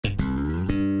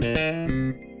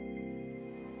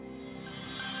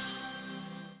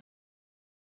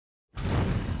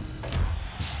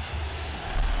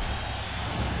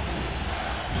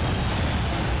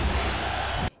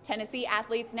Tennessee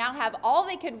athletes now have all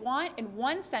they could want in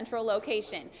one central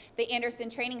location. The Anderson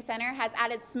Training Center has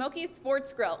added Smokey's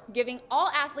Sports Grill, giving all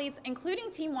athletes, including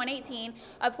Team 118,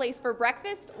 a place for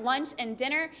breakfast, lunch, and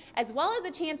dinner, as well as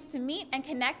a chance to meet and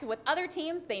connect with other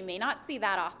teams they may not see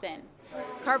that often.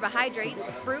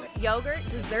 Carbohydrates, fruit, yogurt,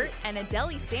 dessert, and a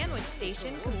deli sandwich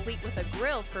station complete with a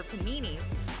grill for paninis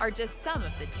are just some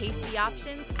of the tasty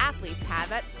options athletes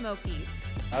have at Smokey's.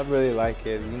 I really like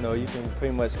it. You know, you can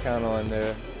pretty much count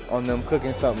on them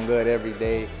cooking something good every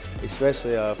day,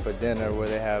 especially for dinner where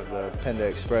they have the Panda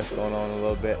Express going on a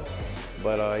little bit.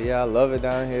 But yeah, I love it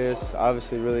down here. It's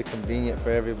obviously really convenient for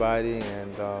everybody,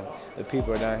 and the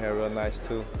people are down here real nice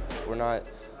too. We're not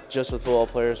just with football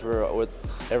players, we're with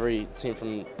every team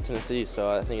from Tennessee, so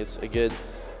I think it's a good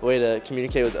way to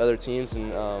communicate with other teams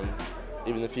and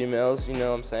even the females, you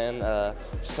know what I'm saying,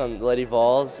 just some Lady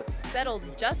Vols. Settled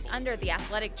just under the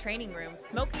athletic training room,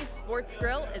 Smokey's Sports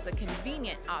Grill is a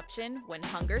convenient option when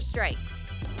hunger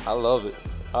strikes. I love it.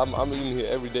 I'm eating here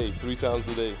every day, 3 times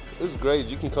a day. It's great.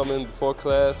 You can come in before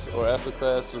class or after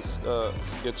class, just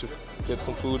get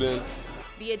some food in.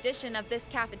 The addition of this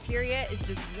cafeteria is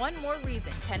just one more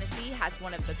reason Tennessee has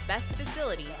one of the best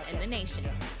facilities in the nation.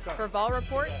 For Vol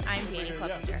Report, I'm Danny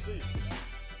Kleppinger.